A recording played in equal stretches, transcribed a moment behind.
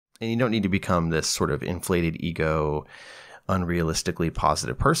And you don't need to become this sort of inflated ego, unrealistically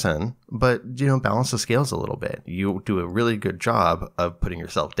positive person, but, balance the scales a little bit. You do a really good job of putting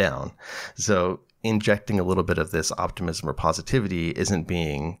yourself down. So injecting a little bit of this optimism or positivity isn't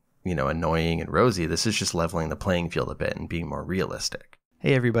being, annoying and rosy. This is just leveling the playing field a bit and being more realistic.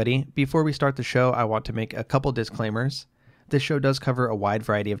 Hey everybody, before we start the show, I want to make a couple disclaimers. This show does cover a wide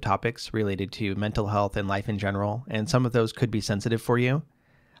variety of topics related to mental health and life in general, and some of those could be sensitive for you.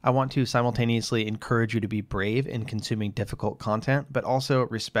 I want to simultaneously encourage you to be brave in consuming difficult content, but also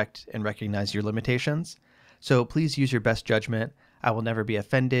respect and recognize your limitations. So please use your best judgment. I will never be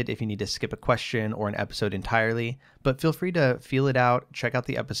offended if you need to skip a question or an episode entirely, but feel free to feel it out, check out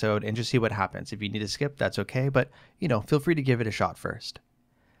the episode, and just see what happens. If you need to skip, that's okay, but feel free to give it a shot first.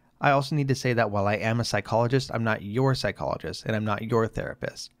 I also need to say that while I am a psychologist, I'm not your psychologist, and I'm not your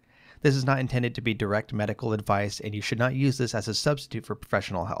therapist. This is not intended to be direct medical advice, and you should not use this as a substitute for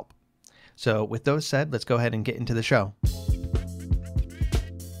professional help. So with those said, let's go ahead and get into the show.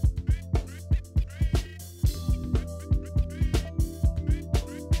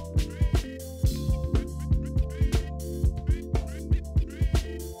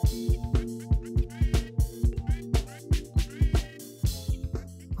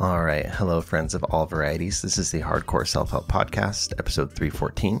 All right. Hello, friends of all varieties. This is the Hardcore Self-Help Podcast, episode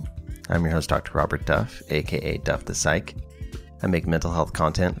 314. I'm your host, Dr. Robert Duff, aka Duff the Psych. I make mental health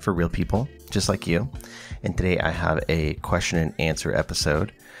content for real people, just like you. And today I have a question and answer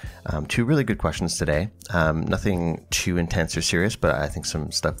episode. Two really good questions today. Nothing too intense or serious, but I think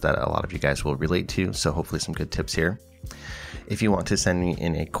some stuff that a lot of you guys will relate to. So hopefully some good tips here. If you want to send me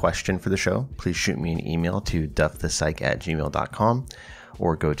in a question for the show, please shoot me an email to duffthepsych@gmail.com.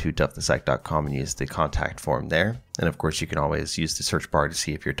 or go to duffthepsych.com and use the contact form there. And of course, you can always use the search bar to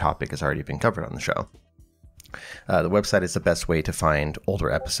see if your topic has already been covered on the show. The website is the best way to find older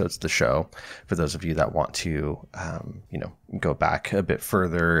episodes of the show for those of you that want to, go back a bit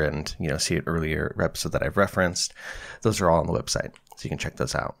further and, see an earlier episode that I've referenced. Those are all on the website, so you can check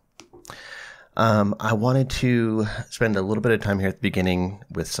those out. I wanted to spend a little bit of time here at the beginning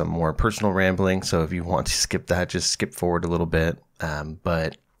with some more personal rambling. So if you want to skip that, just skip forward a little bit.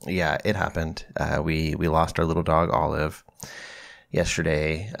 But yeah, it happened. We lost our little dog, Olive,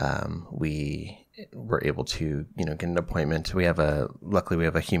 yesterday. We were able to, get an appointment. Luckily we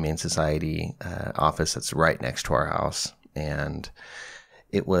have a Humane Society, office that's right next to our house, and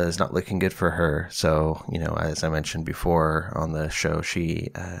it was not looking good for her. So, as I mentioned before on the show, she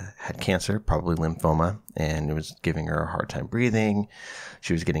had cancer, probably lymphoma, and it was giving her a hard time breathing.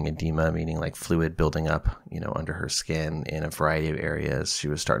 She was getting edema, meaning like fluid building up, under her skin in a variety of areas. She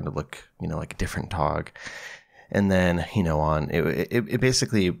was starting to look, like a different dog. And then, it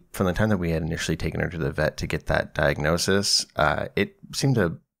basically, from the time that we had initially taken her to the vet to get that diagnosis, it seemed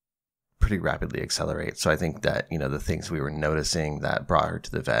to pretty rapidly accelerate. So I think that, the things we were noticing that brought her to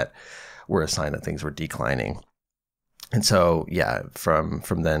the vet were a sign that things were declining. And so, yeah, from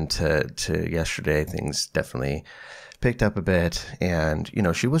then to yesterday, things definitely picked up a bit. And,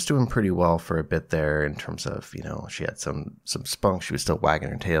 she was doing pretty well for a bit there in terms of, she had some spunk. She was still wagging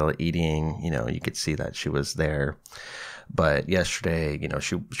her tail, eating, you could see that she was there. But yesterday,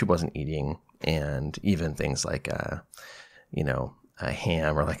 she wasn't eating. And even things like, a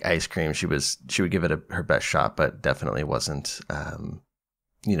ham or like ice cream, she would give it her best shot, but definitely wasn't,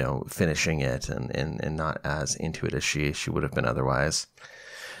 finishing it and not as into it as she would have been otherwise.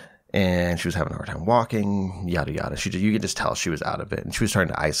 And she was having a hard time walking, yada, yada. You could just tell she was out of it. And she was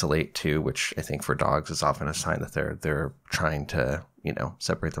starting to isolate too, which I think for dogs is often a sign that they're trying to,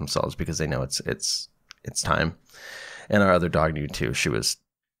 separate themselves because they know it's time. And our other dog knew too. She was,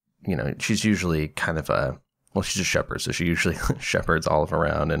 she's usually kind of she's a shepherd, so she usually shepherds Olive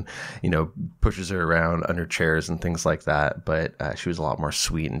around and, pushes her around under chairs and things like that. But she was a lot more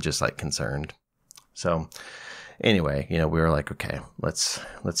sweet and just like concerned. So anyway, we were like, okay, let's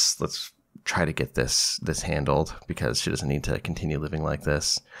try to get this handled because she doesn't need to continue living like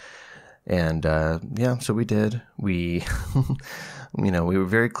this. And so we did. We, we were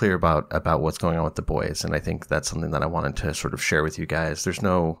very clear about what's going on with the boys, and I think that's something that I wanted to sort of share with you guys. There's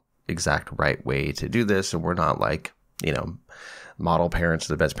no exact right way to do this, and we're not like, model parents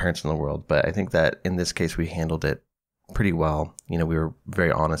or the best parents in the world, but I think that in this case we handled it pretty well. We were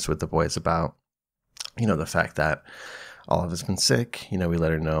very honest with the boys about, the fact that Olive has been sick. We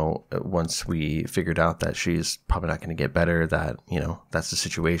let her know once we figured out that she's probably not going to get better, that, that's the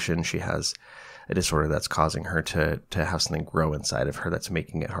situation. She has a disorder that's causing her to have something grow inside of her that's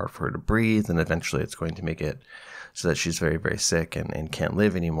making it hard for her to breathe, and eventually it's going to make it so that she's very, very sick and can't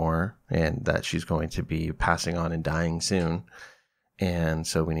live anymore, and that she's going to be passing on and dying soon. And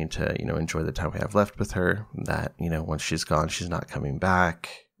so we need to, enjoy the time we have left with her, that, once she's gone, she's not coming back,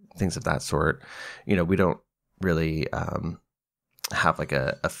 things of that sort. We don't really have like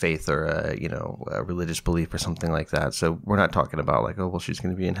a faith or a religious belief or something like that. So we're not talking about like, oh, well, she's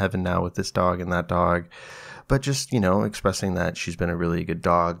going to be in heaven now with this dog and that dog, but just, expressing that she's been a really good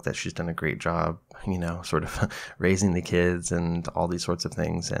dog, that she's done a great job, sort of raising the kids and all these sorts of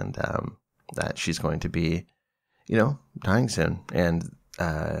things. And that she's going to be, dying soon. And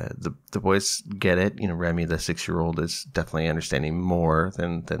the boys get it. Remy, the 6-year-old, is definitely understanding more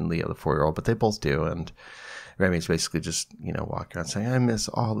than Leo, the 4-year-old, but they both do. And Remy's basically just, walking around saying, I miss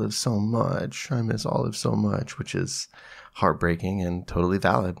Olive so much. I miss Olive so much, which is heartbreaking and totally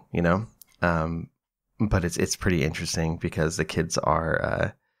valid, but it's pretty interesting because the kids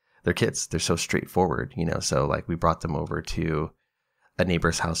are, they're kids. They're so straightforward, so like we brought them over to a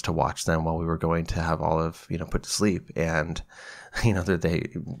neighbor's house to watch them while we were going to have Olive, put to sleep. And,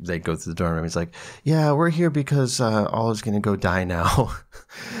 they go through the door and he's like, yeah, we're here because Olive's going to go die now.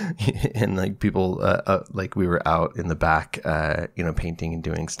 And like people, like we were out in the back, painting and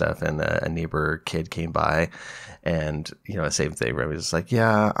doing stuff. And a neighbor kid came by and, same thing. Where he was like,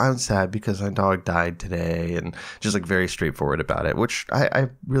 yeah, I'm sad because my dog died today. And just like very straightforward about it, which I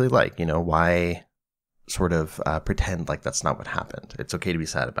really like, why sort of pretend like that's not what happened. It's okay to be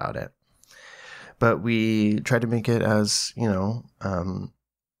sad about it. But we tried to make it as, normal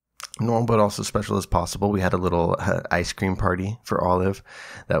but also special as possible. We had a little ice cream party for Olive.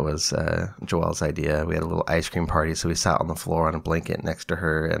 That was Joelle's idea. We had a little ice cream party, so we sat on the floor on a blanket next to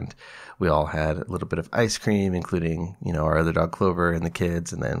her, and we all had a little bit of ice cream, including, our other dog Clover and the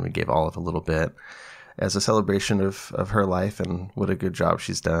kids, and then we gave Olive a little bit as a celebration of her life and what a good job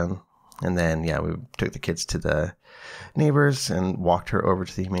she's done. And then, we took the kids to the neighbors and walked her over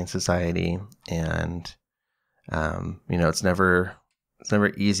to the Humane Society. And, it's never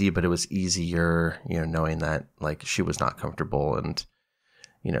easy, but it was easier, knowing that like she was not comfortable and,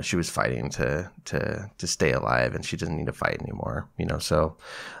 she was fighting to stay alive, and she doesn't need to fight anymore, So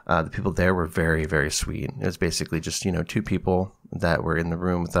the people there were very, very sweet. It was basically just, 2 people that were in the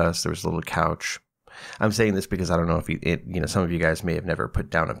room with us. There was a little couch. I'm saying this because I don't know if some of you guys may have never put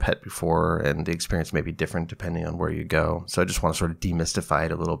down a pet before, and the experience may be different depending on where you go. So I just want to sort of demystify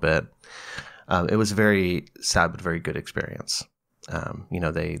it a little bit. It was a very sad but very good experience.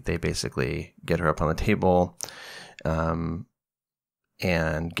 They basically get her up on the table,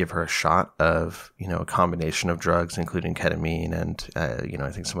 and give her a shot of, a combination of drugs, including ketamine and, I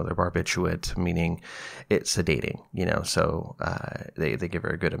think some other barbiturate, meaning it's sedating, so they give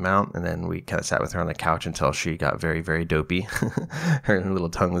her a good amount. And then we kind of sat with her on the couch until she got very, very dopey. Her little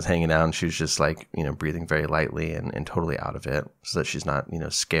tongue was hanging out, and she was just like, breathing very lightly and totally out of it, so that she's not,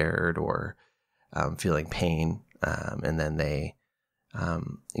 scared or feeling pain. And then they...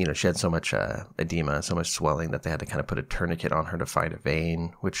 she had so much edema, so much swelling that they had to kind of put a tourniquet on her to find a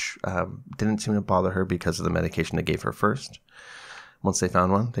vein, which didn't seem to bother her because of the medication they gave her first. Once they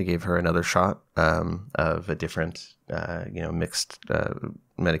found one, they gave her another shot of a different, mixed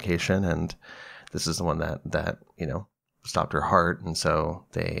medication, and this is the one that stopped her heart. And so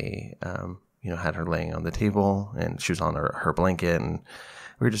they, had her laying on the table, and she was on her blanket, and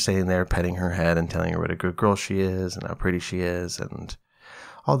we were just sitting there petting her head and telling her what a good girl she is and how pretty she is and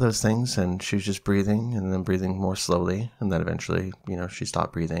all those things. And she was just breathing and then breathing more slowly. And then eventually, she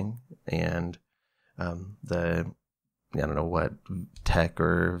stopped breathing. And I don't know what tech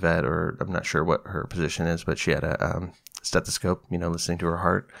or vet, or I'm not sure what her position is, but she had a stethoscope, listening to her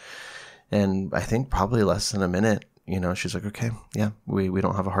heart. And I think probably less than a minute, she's like, okay, yeah, we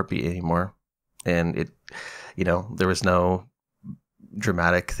don't have a heartbeat anymore. And it, there was no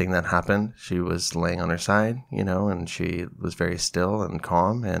dramatic thing that happened. She was laying on her side, and she was very still and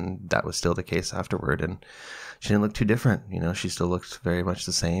calm, and that was still the case afterward. And she didn't look too different. She still looked very much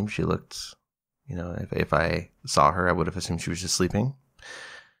the same. She looked, if I saw her, I would have assumed she was just sleeping.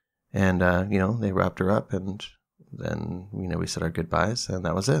 And, they wrapped her up, and then, we said our goodbyes, and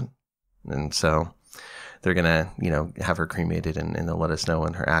that was it. And so they're going to, have her cremated, and they'll let us know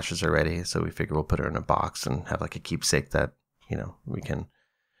when her ashes are ready. So we figure we'll put her in a box and have like a keepsake that, we can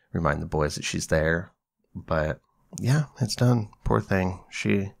remind the boys that she's there. But yeah, it's done. Poor thing.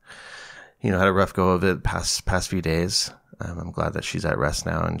 She, had a rough go of it past few days. I'm glad that she's at rest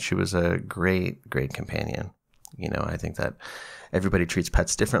now, and she was a great, great companion. I think that everybody treats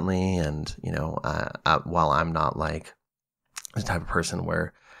pets differently. And, while I'm not like the type of person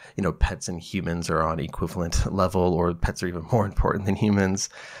where, pets and humans are on equivalent level, or pets are even more important than humans,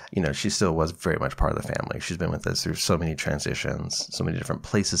 she still was very much part of the family. She's been with us through so many transitions, so many different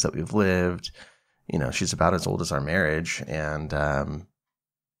places that we've lived, she's about as old as our marriage. And, I'm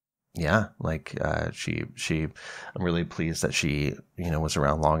really pleased that she, was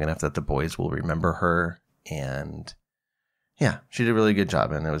around long enough that the boys will remember her. And yeah, she did a really good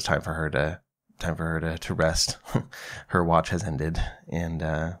job. And it was time for her to rest. Her watch has ended.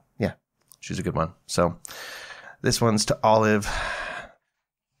 And, she's a good one. So this one's to Olive.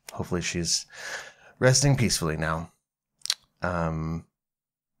 Hopefully she's resting peacefully now. On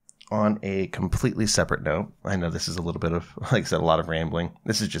a completely separate note, I know this is a little bit of, like I said, a lot of rambling.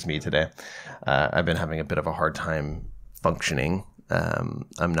 This is just me today. I've been having a bit of a hard time functioning.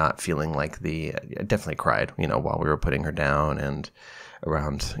 I'm not feeling like I definitely cried, while we were putting her down and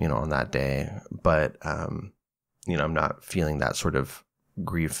around, on that day. But, I'm not feeling that sort of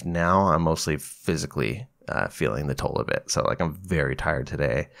grief now. I'm mostly physically feeling the toll of it. So like I'm very tired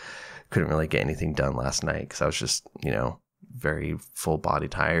today. Couldn't really get anything done last night because I was just, very full body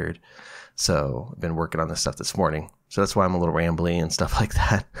tired. So I've been working on this stuff this morning. So that's why I'm a little rambly and stuff like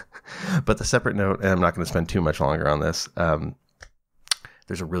that. But the separate note, and I'm not going to spend too much longer on this.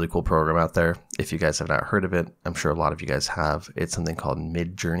 There's a really cool program out there. If you guys have not heard of it, I'm sure a lot of you guys have. It's something called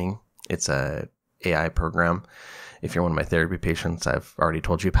Midjourney. It's a AI program. If you're one of my therapy patients, I've already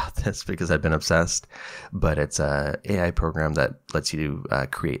told you about this because I've been obsessed. But it's a AI program that lets you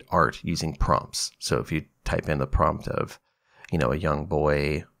create art using prompts. So if you type in the prompt of, a young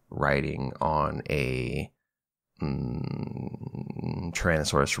boy riding on a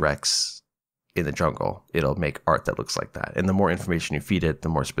Tyrannosaurus Rex in the jungle, it'll make art that looks like that. And the more information you feed it, the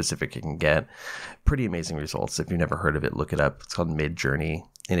more specific it can get. Pretty amazing results. If you've never heard of it, look it up. It's called Midjourney.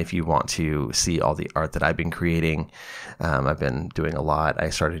 And if you want to see all the art that I've been creating, I've been doing a lot. I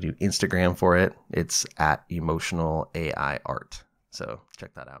started to do Instagram for it. It's at Emotional AI Art. So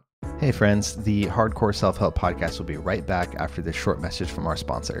check that out. Hey friends, the Hardcore Self-Help Podcast will be right back after this short message from our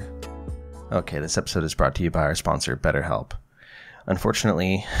sponsor. Okay, this episode is brought to you by our sponsor, BetterHelp.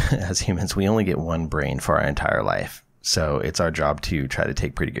 Unfortunately, as humans, we only get one brain for our entire life. So it's our job to try to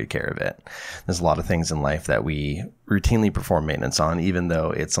take pretty good care of it. There's a lot of things in life that we routinely perform maintenance on, even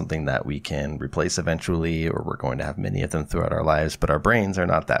though it's something that we can replace eventually, or we're going to have many of them throughout our lives, but our brains are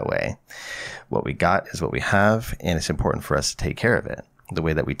not that way. What we got is what we have, and it's important for us to take care of it. The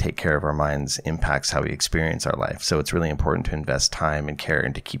way that we take care of our minds impacts how we experience our life. So it's really important to invest time and care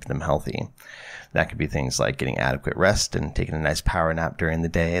and to keep them healthy. That could be things like getting adequate rest and taking a nice power nap during the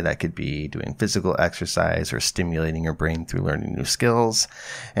day. That could be doing physical exercise or stimulating your brain through learning new skills,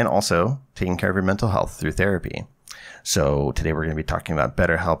 and also taking care of your mental health through therapy. So today we're going to be talking about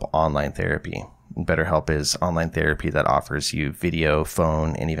BetterHelp online therapy. BetterHelp is online therapy that offers you video,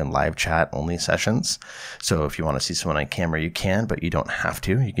 phone, and even live chat only sessions. So if you want to see someone on camera, you can, but you don't have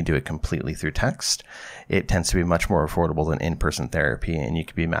to. You can do it completely through text. It tends to be much more affordable than in-person therapy, and you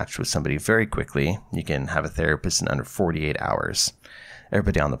can be matched with somebody very quickly. You can have a therapist in under 48 hours.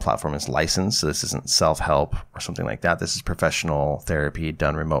 Everybody on the platform is licensed, so this isn't self-help or something like that. This is professional therapy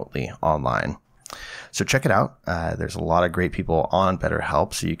done remotely online. So check it out. There's a lot of great people on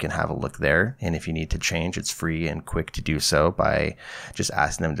BetterHelp, so you can have a look there. And if you need to change, it's free and quick to do so by just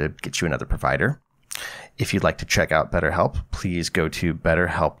asking them to get you another provider. If you'd like to check out BetterHelp, please go to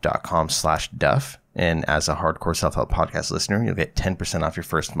betterhelp.com/Duff. And as a Hardcore Self-Help Podcast listener, you'll get 10% off your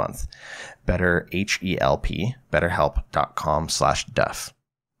first month. betterhelp.com/Duff.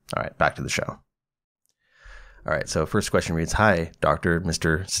 All right, back to the show. All right, so first question reads, "Hi, Dr.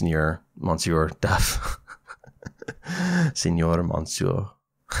 Mr. Senior Monsieur Duff." Senor Monsieur.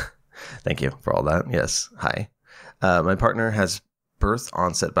 Thank you for all that. Yes, hi. My partner has birth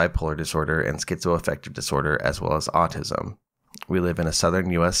onset bipolar disorder and schizoaffective disorder, as well as autism. We live in a southern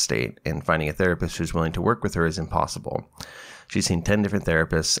U.S. state, and finding a therapist who's willing to work with her is impossible. She's seen 10 different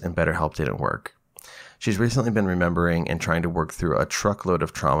therapists, and BetterHelp didn't work. She's recently been remembering and trying to work through a truckload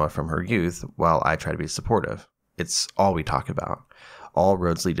of trauma from her youth while I try to be supportive. It's all we talk about. All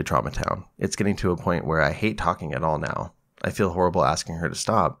roads lead to Trauma Town. It's getting to a point where I hate talking at all now. I feel horrible asking her to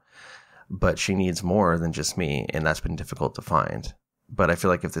stop, but she needs more than just me, and that's been difficult to find. But I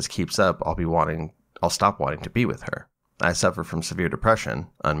feel like if this keeps up, I'll stop wanting to be with her. I suffer from severe depression,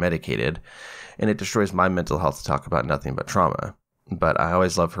 unmedicated, and it destroys my mental health to talk about nothing but trauma. But I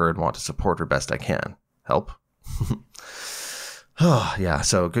always love her and want to support her best I can. Help? Oh, yeah,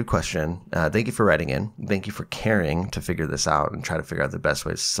 so good question. Thank you for writing in. Thank you for caring to figure this out and try to figure out the best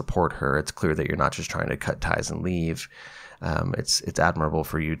way to support her. It's clear that you're not just trying to cut ties and leave. It's admirable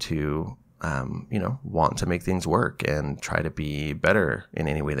for you to, want to make things work and try to be better in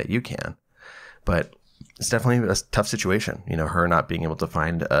any way that you can. But it's definitely a tough situation. Her not being able to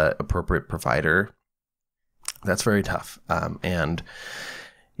find an appropriate provider, that's very tough. And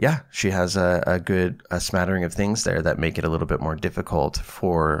yeah, she has a smattering of things there that make it a little bit more difficult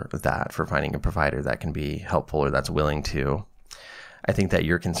for finding a provider that can be helpful or that's willing to. I think that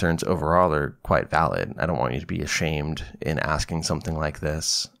your concerns overall are quite valid. I don't want you to be ashamed in asking something like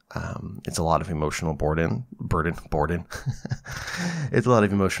this. It's a lot of emotional burden. It's a lot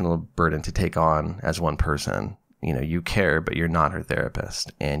of emotional burden to take on as one person. You care, but you're not her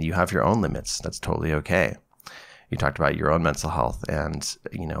therapist, and you have your own limits. That's totally okay. You talked about your own mental health, and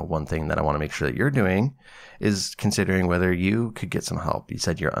one thing that I want to make sure that you're doing is considering whether you could get some help. You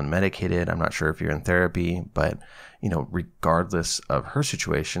said you're unmedicated. I'm not sure if you're in therapy, but regardless of her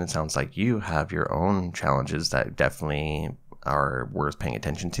situation, it sounds like you have your own challenges that definitely are worth paying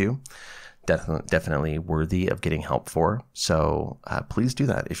attention to. Definitely worthy of getting help for. So please do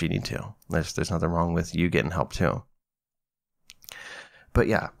that if you need to. There's nothing wrong with you getting help too. But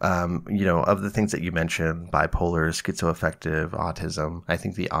yeah, of the things that you mentioned, bipolar, schizoaffective, autism, I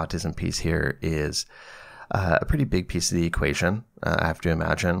think the autism piece here is a pretty big piece of the equation. I have to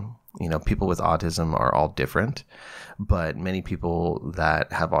imagine, people with autism are all different, but many people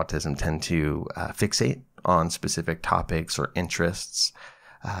that have autism tend to fixate on specific topics or interests.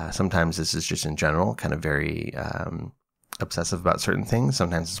 Sometimes this is just in general kind of very obsessive about certain things.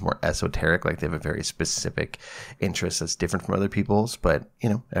 Sometimes it's more esoteric, like they have a very specific interest that's different from other people's, but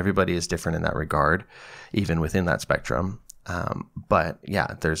everybody is different in that regard, even within that spectrum. But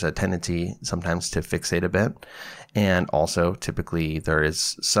yeah, there's a tendency sometimes to fixate a bit. And also typically there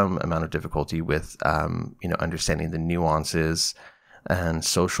is some amount of difficulty with, understanding the nuances and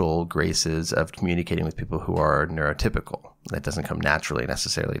social graces of communicating with people who are neurotypical. That doesn't come naturally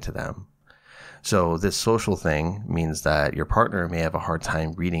necessarily to them. So this social thing means that your partner may have a hard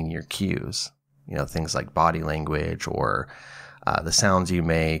time reading your cues, things like body language or the sounds you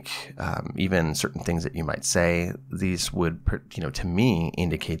make, even certain things that you might say. These would, to me,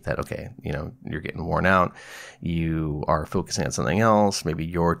 indicate that, okay, you're getting worn out. You are focusing on something else. Maybe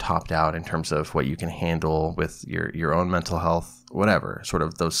you're topped out in terms of what you can handle with your own mental health, whatever, sort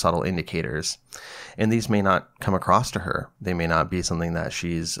of those subtle indicators. And these may not come across to her. They may not be something that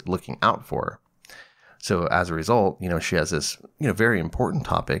she's looking out for. So as a result, she has this, very important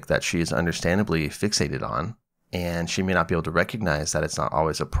topic that she is understandably fixated on. And she may not be able to recognize that it's not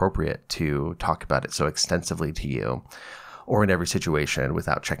always appropriate to talk about it so extensively to you or in every situation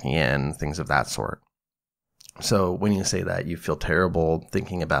without checking in, things of that sort. So when you say that you feel terrible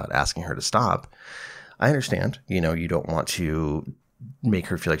thinking about asking her to stop, I understand, you don't want to make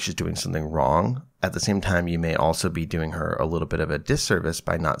her feel like she's doing something wrong. At the same time, you may also be doing her a little bit of a disservice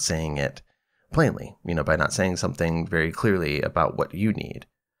by not saying it plainly, by not saying something very clearly about what you need.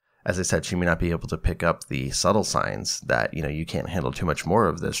 As I said, she may not be able to pick up the subtle signs that, you can't handle too much more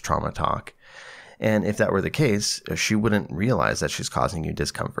of this trauma talk. And if that were the case, she wouldn't realize that she's causing you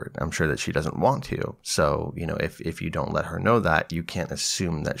discomfort. I'm sure that she doesn't want to. So, if you don't let her know that, you can't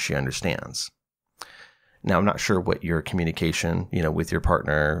assume that she understands. Now, I'm not sure what your communication, with your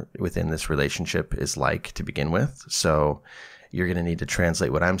partner within this relationship is like to begin with. So you're going to need to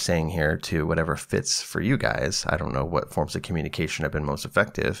translate what I'm saying here to whatever fits for you guys. I don't know what forms of communication have been most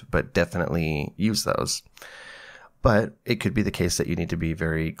effective, but definitely use those. But it could be the case that you need to be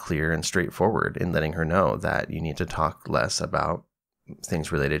very clear and straightforward in letting her know that you need to talk less about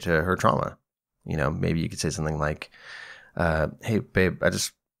things related to her trauma. Maybe you could say something like, hey, babe, I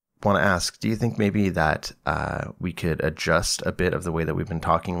just want to ask, do you think maybe that we could adjust a bit of the way that we've been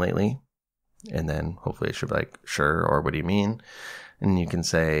talking lately? And then hopefully she'll be like, sure, or what do you mean? And you can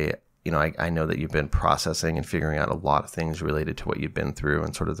say, I know that you've been processing and figuring out a lot of things related to what you've been through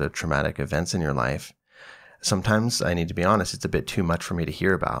and sort of the traumatic events in your life. Sometimes I need to be honest, it's a bit too much for me to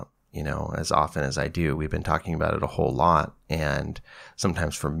hear about. As often as I do, we've been talking about it a whole lot. And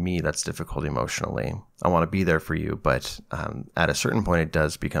sometimes for me, that's difficult emotionally. I want to be there for you, but at a certain point, it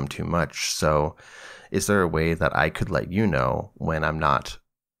does become too much. So is there a way that I could let you know when I'm not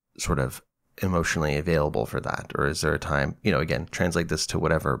sort of emotionally available for that? Or is there a time, again, translate this to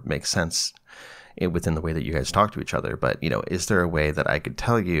whatever makes sense within the way that you guys talk to each other. But, is there a way that I could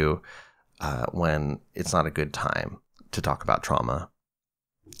tell you when it's not a good time to talk about trauma?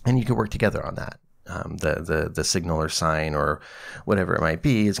 And you can work together on that. The signal or sign or whatever it might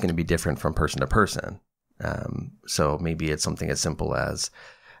be is going to be different from person to person. So maybe it's something as simple as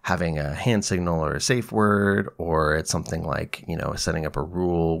having a hand signal or a safe word, or it's something like, setting up a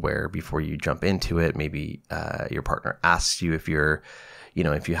rule where before you jump into it, maybe your partner asks you if you're,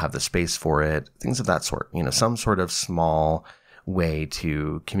 if you have the space for it, things of that sort, some sort of small way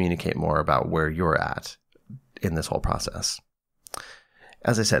to communicate more about where you're at in this whole process.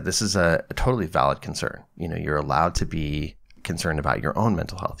 As I said, this is a totally valid concern. You're allowed to be concerned about your own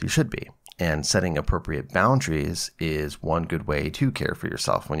mental health. You should be. And setting appropriate boundaries is one good way to care for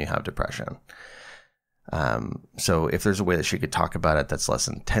yourself when you have depression. So if there's a way that she could talk about it that's less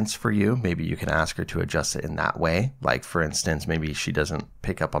intense for you, maybe you can ask her to adjust it in that way. Like, for instance, maybe she doesn't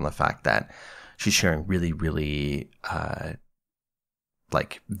pick up on the fact that she's sharing really, really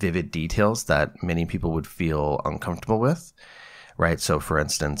like vivid details that many people would feel uncomfortable with. Right. So, for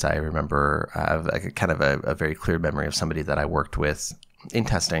instance, I remember a very clear memory of somebody that I worked with in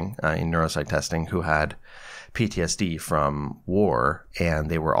testing, in neuropsych testing, who had PTSD from war, and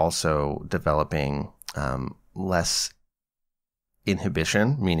they were also developing less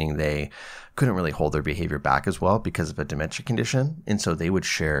inhibition, meaning they couldn't really hold their behavior back as well because of a dementia condition. And so they would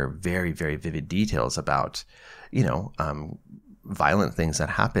share very, very vivid details about, violent things that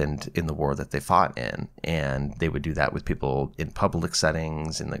happened in the war that they fought in. And they would do that with people in public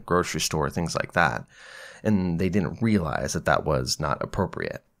settings, in the grocery store, things like that. And they didn't realize that that was not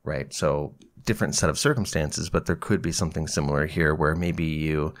appropriate, right? So different set of circumstances, but there could be something similar here where maybe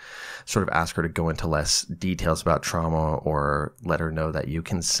you sort of ask her to go into less details about trauma, or let her know that you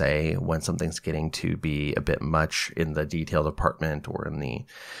can say when something's getting to be a bit much in the detail department or in the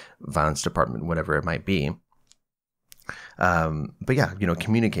violence department, whatever it might be. But yeah,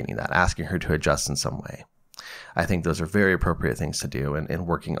 communicating that, asking her to adjust in some way. I think those are very appropriate things to do, and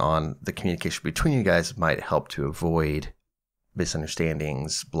working on the communication between you guys might help to avoid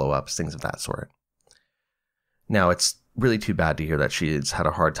misunderstandings, blow-ups, things of that sort. Now, it's really too bad to hear that she's had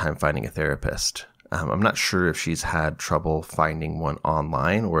a hard time finding a therapist. I'm not sure if she's had trouble finding one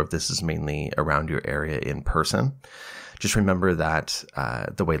online or if this is mainly around your area in person. Just remember that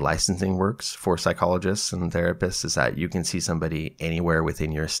the way licensing works for psychologists and therapists is that you can see somebody anywhere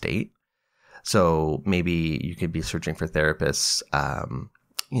within your state. So maybe you could be searching for therapists,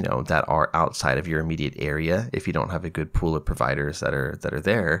 that are outside of your immediate area. If you don't have a good pool of providers that are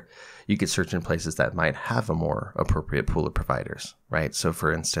there, you could search in places that might have a more appropriate pool of providers, right? So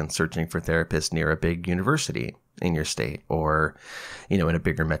for instance, searching for therapists near a big university in your state, or, in a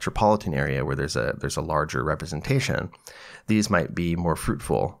bigger metropolitan area where there's a larger representation. These might be more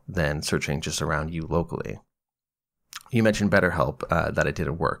fruitful than searching just around you locally. You mentioned BetterHelp, that it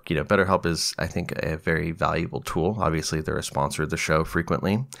didn't work. BetterHelp is, I think, a very valuable tool. Obviously, they're a sponsor of the show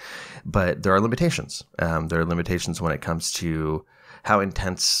frequently, but there are limitations. There are limitations when it comes to how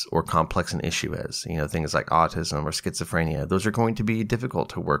intense or complex an issue is. Things like autism or schizophrenia, those are going to be difficult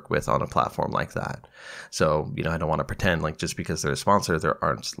to work with on a platform like that. So, I don't want to pretend like just because they're a sponsor, there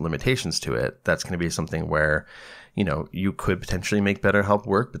aren't limitations to it. That's going to be something where, you could potentially make BetterHelp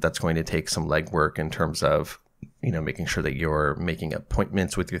work, but that's going to take some legwork in terms of making sure that you're making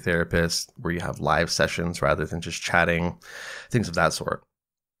appointments with your therapist where you have live sessions rather than just chatting, things of that sort.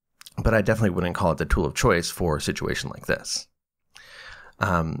 But I definitely wouldn't call it the tool of choice for a situation like this.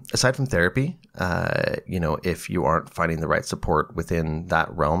 Aside from therapy, if you aren't finding the right support within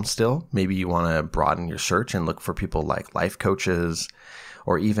that realm still, maybe you want to broaden your search and look for people like life coaches,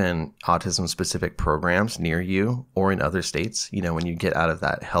 or even autism-specific programs near you or in other states. When you get out of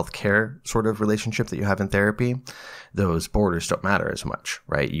that healthcare sort of relationship that you have in therapy, those borders don't matter as much,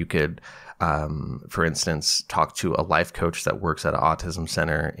 right? You could, for instance, talk to a life coach that works at an autism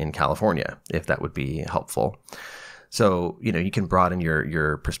center in California, if that would be helpful. So, you can broaden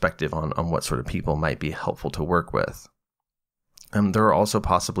your perspective on what sort of people might be helpful to work with. There are also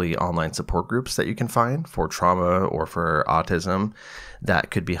possibly online support groups that you can find for trauma or for autism that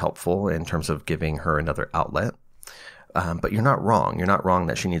could be helpful in terms of giving her another outlet. But you're not wrong. You're not wrong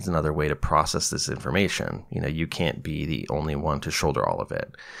that she needs another way to process this information. You can't be the only one to shoulder all of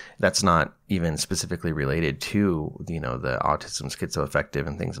it. That's not even specifically related to, the autism, schizoaffective,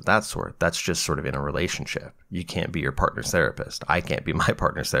 and things of that sort. That's just sort of in a relationship. You can't be your partner's therapist. I can't be my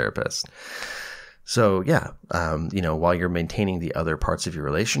partner's therapist. So yeah, while you're maintaining the other parts of your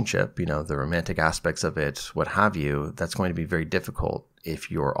relationship, the romantic aspects of it, what have you, that's going to be very difficult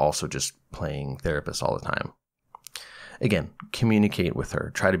if you're also just playing therapist all the time. Again, communicate with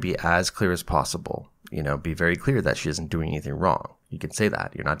her. Try to be as clear as possible. Be very clear that she isn't doing anything wrong. You can say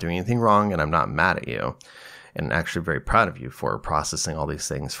that. You're not doing anything wrong, and I'm not mad at you. And actually very proud of you for processing all these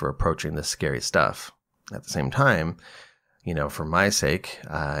things, for approaching this scary stuff. At the same time, for my sake,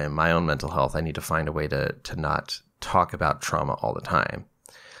 and my own mental health, I need to find a way to not talk about trauma all the time.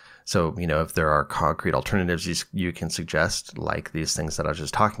 So, if there are concrete alternatives you can suggest, like these things that I was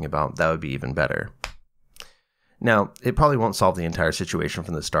just talking about, that would be even better. Now, it probably won't solve the entire situation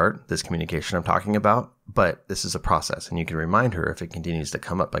from the start, this communication I'm talking about, but this is a process, and you can remind her if it continues to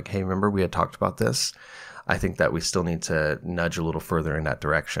come up, like, hey, remember we had talked about this? I think that we still need to nudge a little further in that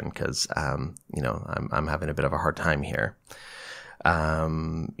direction because, I'm having a bit of a hard time here.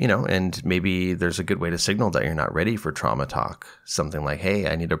 And maybe there's a good way to signal that you're not ready for trauma talk. Something like, hey,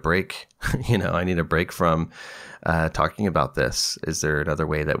 I need a break. I need a break from talking about this. Is there another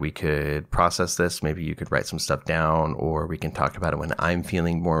way that we could process this? Maybe you could write some stuff down, or we can talk about it when I'm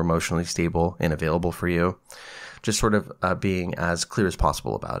feeling more emotionally stable and available for you. Just sort of being as clear as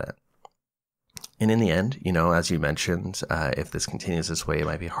possible about it. And in the end, as you mentioned, if this continues this way, it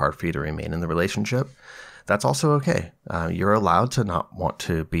might be hard for you to remain in the relationship. That's also okay. You're allowed to not want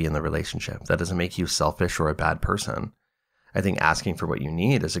to be in the relationship. That doesn't make you selfish or a bad person. I think asking for what you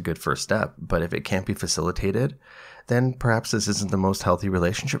need is a good first step, but if it can't be facilitated, then perhaps this isn't the most healthy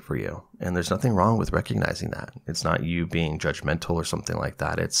relationship for you. And there's nothing wrong with recognizing that. It's not you being judgmental or something like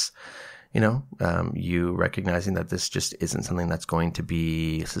that. It's, you recognizing that this just isn't something that's going to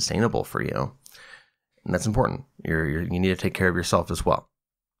be sustainable for you. And that's important. You need to take care of yourself as well.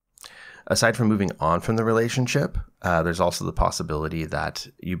 Aside from moving on from the relationship, there's also the possibility that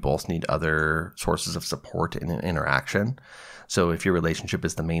you both need other sources of support and interaction. So if your relationship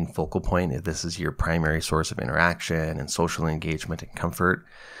is the main focal point, if this is your primary source of interaction and social engagement and comfort,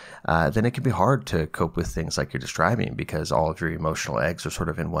 then it can be hard to cope with things like you're describing because all of your emotional eggs are sort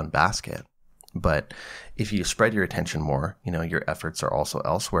of in one basket. But if you spread your attention more, your efforts are also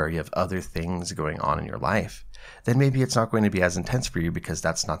elsewhere, you have other things going on in your life, then maybe it's not going to be as intense for you because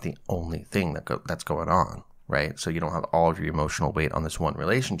that's not the only thing that's going on, right? So you don't have all of your emotional weight on this one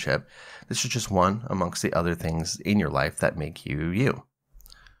relationship. This is just one amongst the other things in your life that make you you.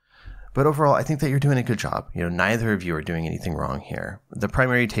 But overall, I think that you're doing a good job. Neither of you are doing anything wrong here. The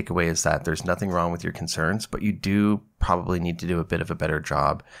primary takeaway is that there's nothing wrong with your concerns, but you do probably need to do a bit of a better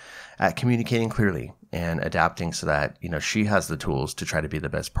job at communicating clearly and adapting so that, she has the tools to try to be the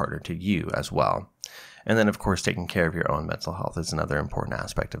best partner to you as well. And then, of course, taking care of your own mental health is another important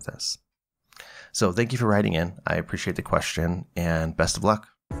aspect of this. So thank you for writing in. I appreciate the question and best of luck.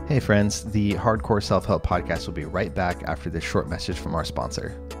 Hey friends, the Hardcore Self-Help Podcast will be right back after this short message from our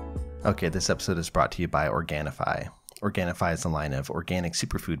sponsor. Okay, this episode is brought to you by Organifi. Organifi is a line of organic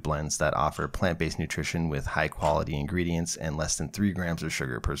superfood blends that offer plant-based nutrition with high-quality ingredients and less than 3 grams of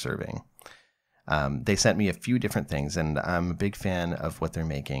sugar per serving. They sent me a few different things, and I'm a big fan of what they're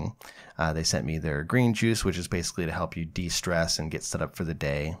making. They sent me their green juice, which is basically to help you de-stress and get set up for the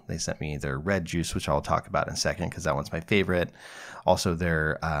day. They sent me their red juice, which I'll talk about in a second because that one's my favorite. Also,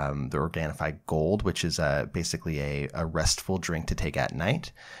 their Organifi Gold, which is basically a restful drink to take at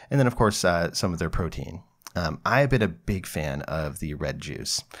night. And then, of course, some of their protein. I have been a big fan of the red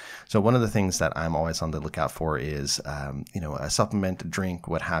juice. So one of the things that I'm always on the lookout for is, a supplement, a drink,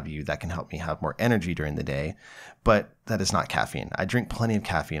 what have you, that can help me have more energy during the day, but that is not caffeine. I drink plenty of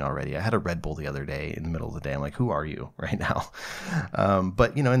caffeine already. I had a Red Bull the other day in the middle of the day. I'm like, who are you right now?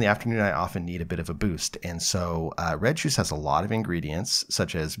 But in the afternoon, I often need a bit of a boost. And so red juice has a lot of ingredients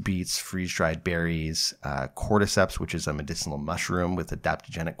such as beets, freeze-dried berries, cordyceps, which is a medicinal mushroom with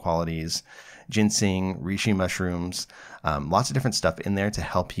adaptogenic qualities, ginseng, reishi mushrooms, lots of different stuff in there to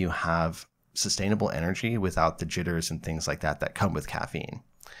help you have sustainable energy without the jitters and things like that come with caffeine.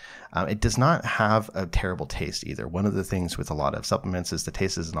 It does not have a terrible taste either. One of the things with a lot of supplements is the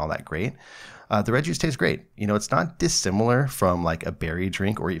taste isn't all that great. The red juice tastes great. It's not dissimilar from like a berry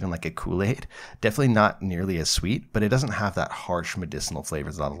drink or even like a Kool-Aid. Definitely not nearly as sweet, but it doesn't have that harsh medicinal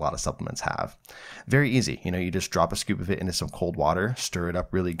flavors that a lot of supplements have. Very easy. You just drop a scoop of it into some cold water, stir it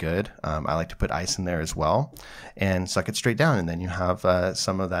up really good. I like to put ice in there as well and suck it straight down. And then you have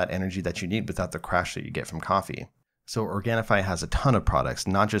some of that energy that you need without the crash that you get from coffee. So Organifi has a ton of products,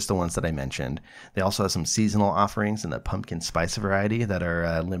 not just the ones that I mentioned. They also have some seasonal offerings in the pumpkin spice variety that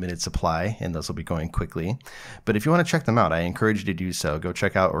are limited supply, and those will be going quickly. But if you want to check them out, I encourage you to do so. Go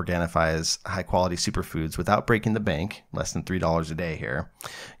check out Organifi's high-quality superfoods without breaking the bank, less than $3 a day here.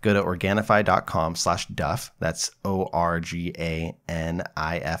 Go to Organifi.com/Duff. That's Organifi,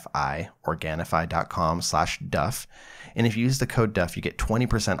 Organifi.com/Duff. And if you use the code Duff, you get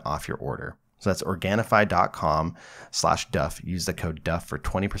 20% off your order. So that's Organifi.com/Duff. Use the code Duff for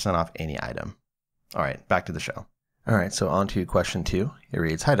 20% off any item. All right, back to the show. All right, so on to question 2. It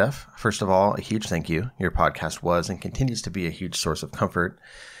reads, Hi, Duff. First of all, a huge thank you. Your podcast was and continues to be a huge source of comfort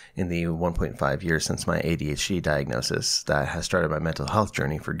in the 1.5 years since my ADHD diagnosis that has started my mental health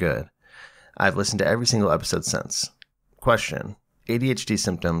journey for good. I've listened to every single episode since. Question, ADHD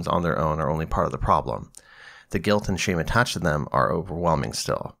symptoms on their own are only part of the problem. The guilt and shame attached to them are overwhelming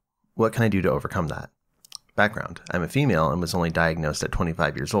still. What can I do to overcome that? Background: I'm a female and was only diagnosed at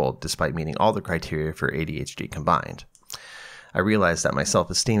 25 years old, despite meeting all the criteria for ADHD combined. I realized that my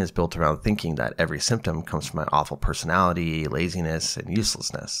self-esteem is built around thinking that every symptom comes from my awful personality, laziness, and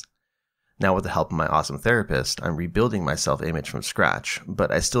uselessness. Now, with the help of my awesome therapist, I'm rebuilding my self-image from scratch,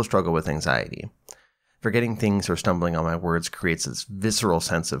 but I still struggle with anxiety. Forgetting things or stumbling on my words creates this visceral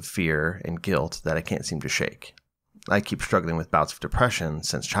sense of fear and guilt that I can't seem to shake. I keep struggling with bouts of depression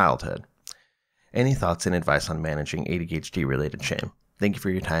since childhood. Any thoughts and advice on managing ADHD-related shame? Thank you for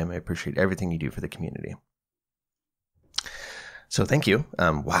your time. I appreciate everything you do for the community. So thank you.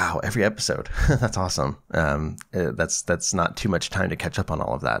 Wow, every episode. That's awesome. That's not too much time to catch up on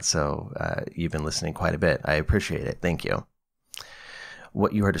all of that. So you've been listening quite a bit. I appreciate it. Thank you.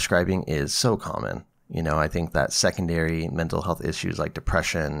 What you are describing is so common. I think that secondary mental health issues like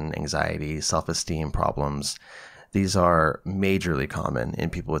depression, anxiety, self-esteem problems, these are majorly common in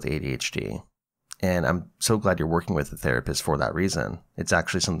people with ADHD. And I'm so glad you're working with a therapist for that reason. It's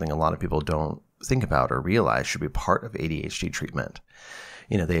actually something a lot of people don't think about or realize should be part of ADHD treatment.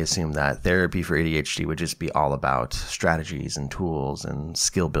 They assume that therapy for ADHD would just be all about strategies and tools and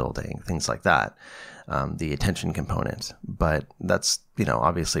skill building, things like that, the attention component. But that's,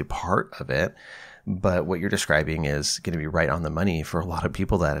 obviously part of it. But what you're describing is going to be right on the money for a lot of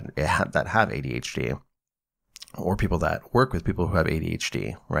people that have ADHD. Or people that work with people who have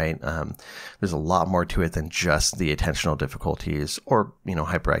ADHD, right? There's a lot more to it than just the attentional difficulties or,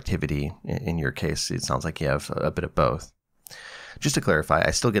 hyperactivity. In your case, it sounds like you have a bit of both. Just to clarify,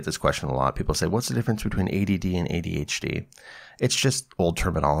 I still get this question a lot. People say, what's the difference between ADD and ADHD? It's just old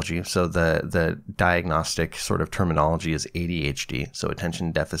terminology. So the diagnostic sort of terminology is ADHD, so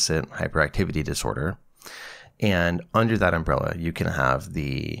attention deficit hyperactivity disorder. And under that umbrella, you can have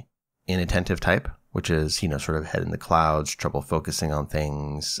the inattentive type, which is, sort of head in the clouds, trouble focusing on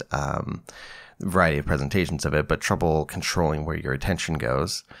things, variety of presentations of it, but trouble controlling where your attention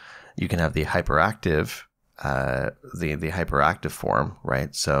goes. You can have the hyperactive, the hyperactive form,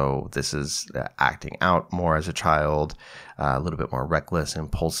 right? So this is acting out more as a child, a little bit more reckless,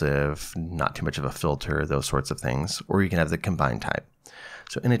 impulsive, not too much of a filter, those sorts of things. Or you can have the combined type.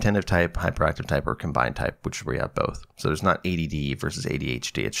 So inattentive type, hyperactive type, or combined type, which is where you have both. So there's not ADD versus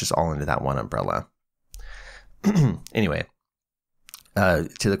ADHD. It's just all under that one umbrella. Anyway, to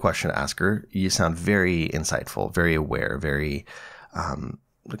the question asker, you sound very insightful, very aware, very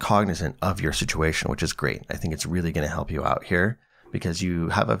cognizant of your situation, which is great. I think it's really going to help you out here because you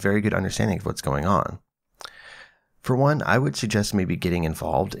have a very good understanding of what's going on. For one, I would suggest maybe getting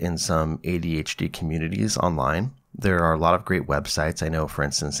involved in some ADHD communities online. There are a lot of great websites. I know, for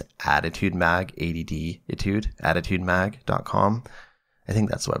instance, Attitude Mag, attitudemag.com. I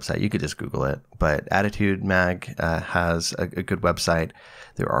think that's the website. You could just Google it. But Attitude Mag has a good website.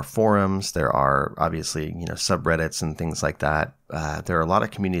 There are forums. There are obviously, subreddits and things like that. There are a lot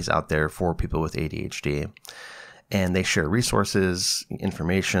of communities out there for people with ADHD. And they share resources,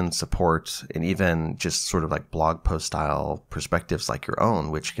 information, support, and even just sort of like blog post style perspectives like your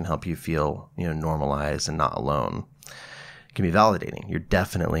own, which can help you feel, normalized and not alone. It can be validating. You're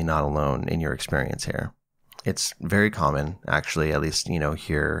definitely not alone in your experience here. It's very common, actually, at least,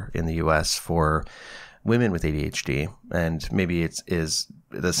 here in the US for women with ADHD, and maybe it is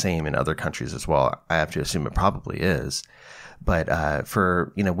the same in other countries as well. I have to assume it probably is. But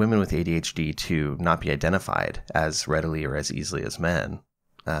for women with ADHD to not be identified as readily or as easily as men,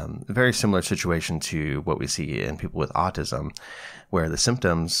 a very similar situation to what we see in people with autism, where the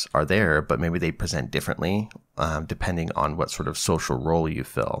symptoms are there, but maybe they present differently depending on what sort of social role you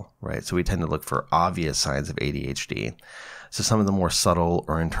fill, right? So we tend to look for obvious signs of ADHD. So some of the more subtle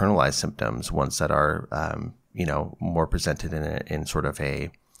or internalized symptoms, ones that are more presented in sort of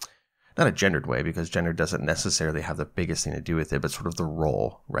not a gendered way, because gender doesn't necessarily have the biggest thing to do with it, but sort of the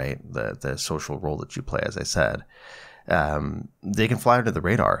role, right? The social role that you play, as I said. They can fly under the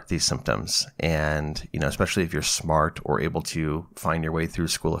radar, these symptoms. And, especially if you're smart or able to find your way through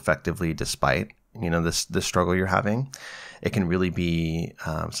school effectively despite, this struggle you're having, it can really be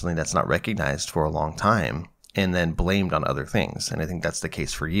something that's not recognized for a long time and then blamed on other things. And I think that's the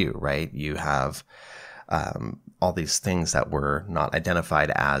case for you, right? You have all these things that were not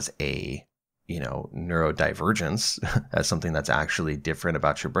identified as a, neurodivergence, as something that's actually different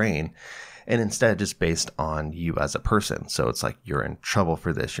about your brain, and instead just based on you as a person. So it's like, you're in trouble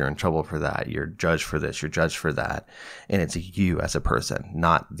for this, you're in trouble for that, you're judged for this, you're judged for that. And it's you as a person,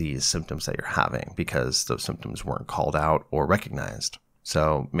 not these symptoms that you're having, because those symptoms weren't called out or recognized.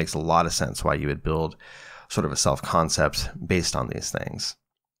 So it makes a lot of sense why you would build sort of a self-concept based on these things.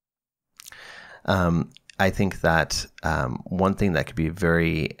 I think that one thing that could be a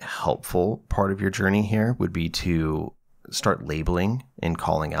very helpful part of your journey here would be to start labeling and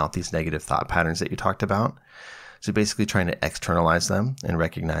calling out these negative thought patterns that you talked about. So basically trying to externalize them and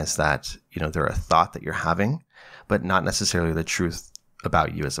recognize that, they're a thought that you're having, but not necessarily the truth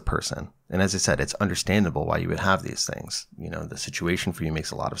about you as a person. And as I said, it's understandable why you would have these things. The situation for you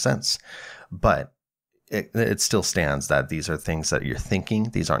makes a lot of sense, but it still stands that these are things that you're thinking.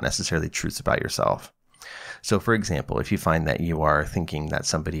 These aren't necessarily truths about yourself. So for example, if you find that you are thinking that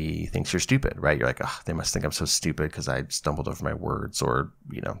somebody thinks you're stupid, right? You're like, oh, they must think I'm so stupid because I stumbled over my words or,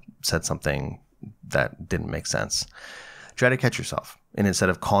 said something that didn't make sense. Try to catch yourself. And instead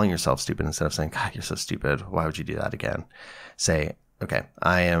of calling yourself stupid, instead of saying, God, you're so stupid, why would you do that again? Say, okay,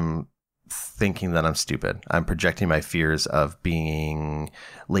 I am thinking that I'm stupid. I'm projecting my fears of being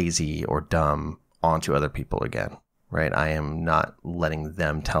lazy or dumb onto other people again, right? I am not letting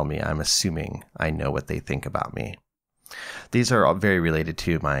them tell me. I'm assuming I know what they think about me. These are all very related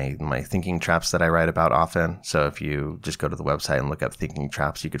to my thinking traps that I write about often. So if you just go to the website and look up thinking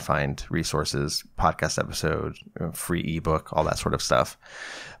traps, you could find resources, podcast episode, free ebook, all that sort of stuff.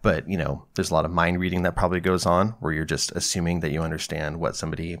 But, there's a lot of mind reading that probably goes on where you're just assuming that you understand what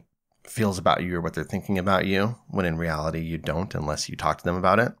somebody feels about you or what they're thinking about you, when in reality you don't unless you talk to them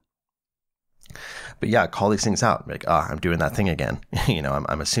about it. But yeah, call these things out. Like, I'm doing that thing again.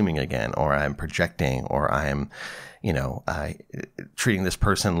 I'm assuming again, or I'm projecting, or I'm, treating this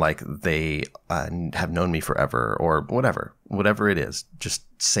person like they have known me forever, or whatever it is. Just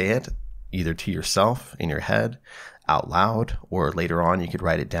say it either to yourself in your head, out loud, or later on you could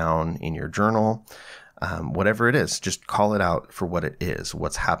write it down in your journal. Whatever it is, just call it out for what it is,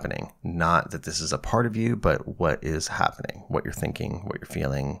 what's happening. Not that this is a part of you, but what is happening, what you're thinking, what you're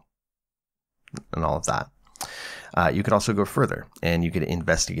feeling, and all of that. You could also go further and you could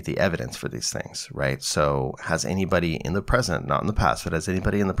investigate the evidence for these things, right? So has anybody in the present, not in the past, but has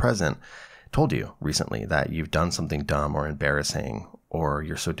anybody in the present told you recently that you've done something dumb or embarrassing, or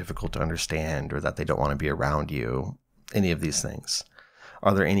you're so difficult to understand, or that they don't want to be around you? Any of these things.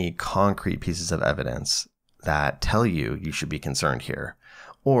 Are there any concrete pieces of evidence that tell you you should be concerned here?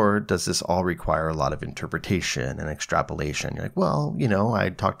 Or does this all require a lot of interpretation and extrapolation? You're like, well, I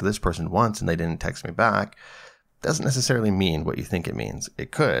talked to this person once and they didn't text me back. Doesn't necessarily mean what you think it means.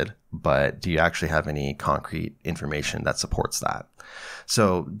 It could, but do you actually have any concrete information that supports that?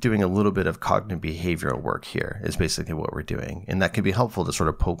 So doing a little bit of cognitive behavioral work here is basically what we're doing. And that can be helpful to sort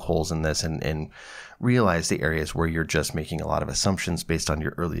of poke holes in this and realize the areas where you're just making a lot of assumptions based on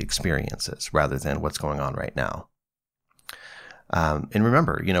your early experiences rather than what's going on right now. And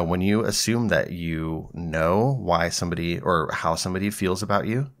remember, when you assume that you know why somebody or how somebody feels about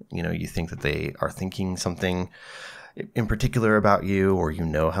you, you think that they are thinking something in particular about you, or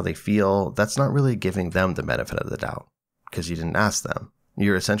how they feel, that's not really giving them the benefit of the doubt because you didn't ask them.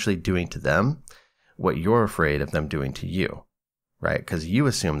 You're essentially doing to them what you're afraid of them doing to you, right? Because you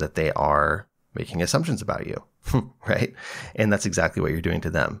assume that they are making assumptions about you, right? And that's exactly what you're doing to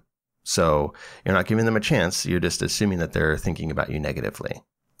them. So you're not giving them a chance. You're just assuming that they're thinking about you negatively.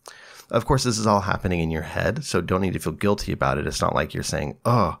 Of course, this is all happening in your head, so don't need to feel guilty about it. It's not like you're saying,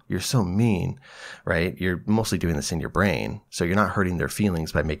 oh, you're so mean, right? You're mostly doing this in your brain. So you're not hurting their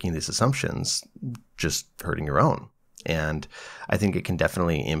feelings by making these assumptions, just hurting your own. And I think it can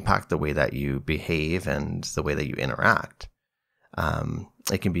definitely impact the way that you behave and the way that you interact.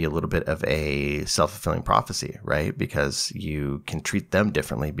 It can be a little bit of a self-fulfilling prophecy, right? Because you can treat them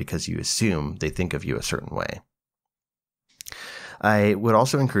differently because you assume they think of you a certain way. I would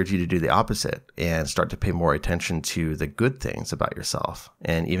also encourage you to do the opposite and start to pay more attention to the good things about yourself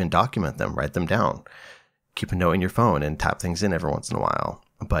and even document them, write them down. Keep a note in your phone and tap things in every once in a while.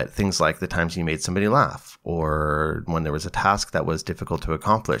 But things like the times you made somebody laugh, or when there was a task that was difficult to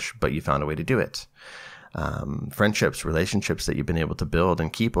accomplish, but you found a way to do it. Friendships, relationships that you've been able to build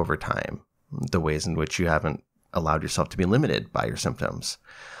and keep over time, the ways in which you haven't allowed yourself to be limited by your symptoms.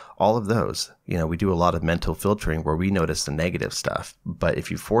 All of those, we do a lot of mental filtering where we notice the negative stuff. But if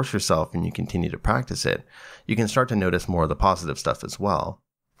you force yourself and you continue to practice it, you can start to notice more of the positive stuff as well.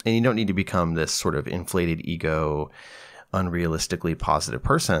 And you don't need to become this sort of inflated ego, unrealistically positive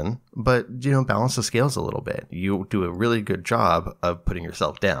person, but, balance the scales a little bit. You do a really good job of putting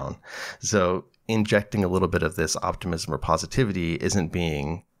yourself down. So injecting a little bit of this optimism or positivity isn't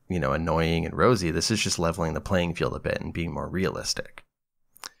being, annoying and rosy. This is just leveling the playing field a bit and being more realistic.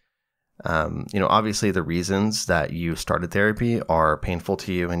 Obviously the reasons that you started therapy are painful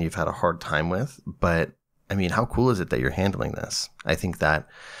to you and you've had a hard time with, but how cool is it that you're handling this? I think that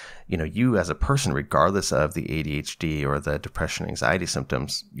you as a person, regardless of the ADHD or the depression, anxiety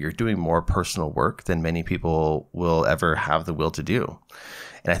symptoms, you're doing more personal work than many people will ever have the will to do.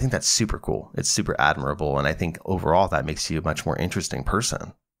 And I think that's super cool. It's super admirable. And I think overall that makes you a much more interesting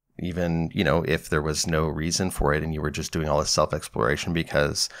person. Even, if there was no reason for it and you were just doing all this self-exploration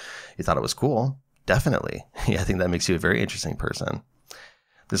because you thought it was cool, definitely. I think that makes you a very interesting person.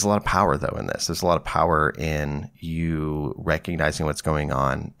 There's a lot of power, though, in this. There's a lot of power in you recognizing what's going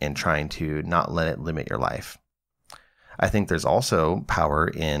on and trying to not let it limit your life. I think there's also power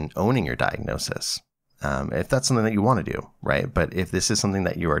in owning your diagnosis, if that's something that you want to do, right? But if this is something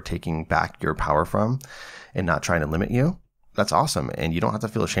that you are taking back your power from and not trying to limit you, that's awesome. And you don't have to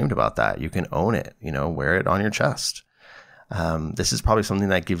feel ashamed about that. You can own it, wear it on your chest. This is probably something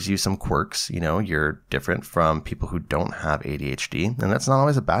that gives you some quirks. You're different from people who don't have ADHD, and that's not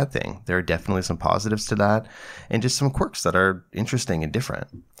always a bad thing. There are definitely some positives to that and just some quirks that are interesting and different.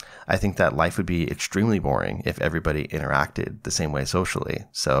 I think that life would be extremely boring if everybody interacted the same way socially.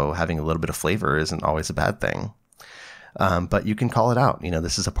 So having a little bit of flavor isn't always a bad thing. But you can call it out.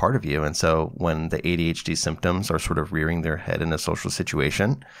 This is a part of you. And so when the ADHD symptoms are sort of rearing their head in a social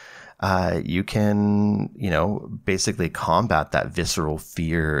situation, you can, basically combat that visceral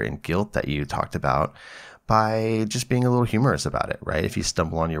fear and guilt that you talked about by just being a little humorous about it, right? If you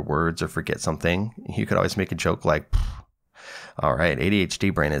stumble on your words or forget something, you could always make a joke like, all right,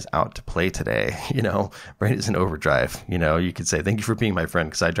 ADHD brain is out to play today. Brain is in overdrive. You could say, thank you for being my friend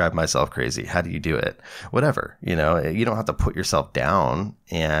because I drive myself crazy. How do you do it? Whatever, you don't have to put yourself down.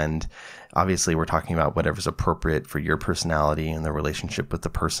 And obviously we're talking about whatever's appropriate for your personality and the relationship with the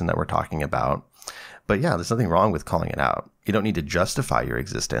person that we're talking about. But yeah, there's nothing wrong with calling it out. You don't need to justify your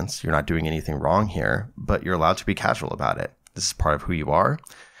existence. You're not doing anything wrong here, but you're allowed to be casual about it. This is part of who you are.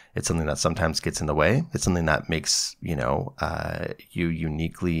 It's something that sometimes gets in the way. It's something that makes, you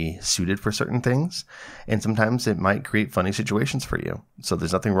uniquely suited for certain things. And sometimes it might create funny situations for you. So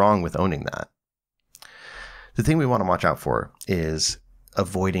there's nothing wrong with owning that. The thing we want to watch out for is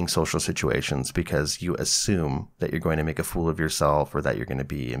avoiding social situations because you assume that you're going to make a fool of yourself or that you're going to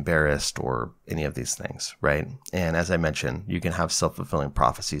be embarrassed or any of these things, right? And as I mentioned, you can have self-fulfilling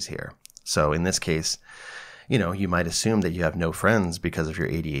prophecies here. So in this case, you might assume that you have no friends because of your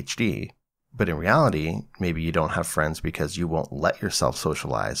ADHD, but in reality, maybe you don't have friends because you won't let yourself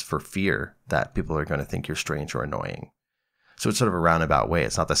socialize for fear that people are going to think you're strange or annoying. So it's sort of a roundabout way.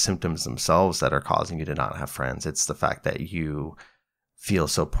 It's not the symptoms themselves that are causing you to not have friends. It's the fact that you feel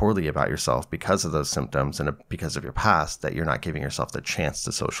so poorly about yourself because of those symptoms and because of your past that you're not giving yourself the chance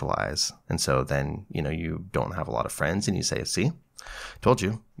to socialize. And so then, you don't have a lot of friends and you say, see, told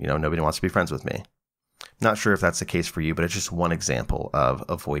you, nobody wants to be friends with me. Not sure if that's the case for you, but it's just one example of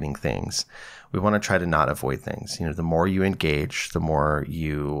avoiding things. We want to try to not avoid things. The more you engage, the more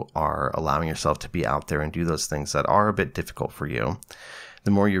you are allowing yourself to be out there and do those things that are a bit difficult for you.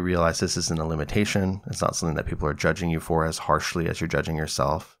 The more you realize this isn't a limitation, it's not something that people are judging you for as harshly as you're judging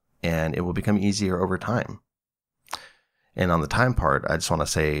yourself, and it will become easier over time. And on the time part, I just want to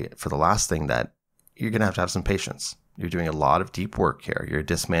say for the last thing that you're going to have some patience. You're doing a lot of deep work here. You're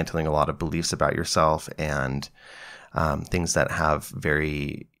dismantling a lot of beliefs about yourself and things that have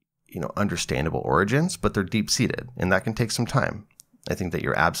very, understandable origins, but they're deep-seated, and that can take some time. I think that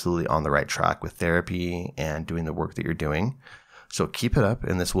you're absolutely on the right track with therapy and doing the work that you're doing. So keep it up,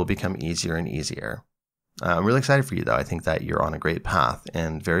 and this will become easier and easier. I'm really excited for you, though. I think that you're on a great path,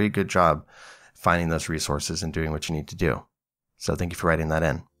 and very good job finding those resources and doing what you need to do. So thank you for writing that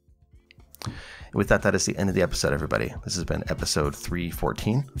in. With that, that is the end of the episode, everybody. This has been episode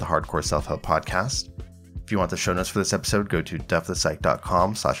 314 of the Hardcore Self-Help Podcast. If you want the show notes for this episode, go to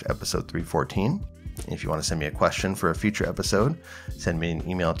duffthepsych.com/episode 314. If you want to send me a question for a future episode, send me an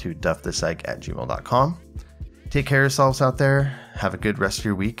email to duffthepsych@gmail.com. Take care of yourselves out there. Have a good rest of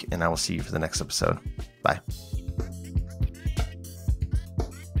your week, and I will see you for the next episode. Bye.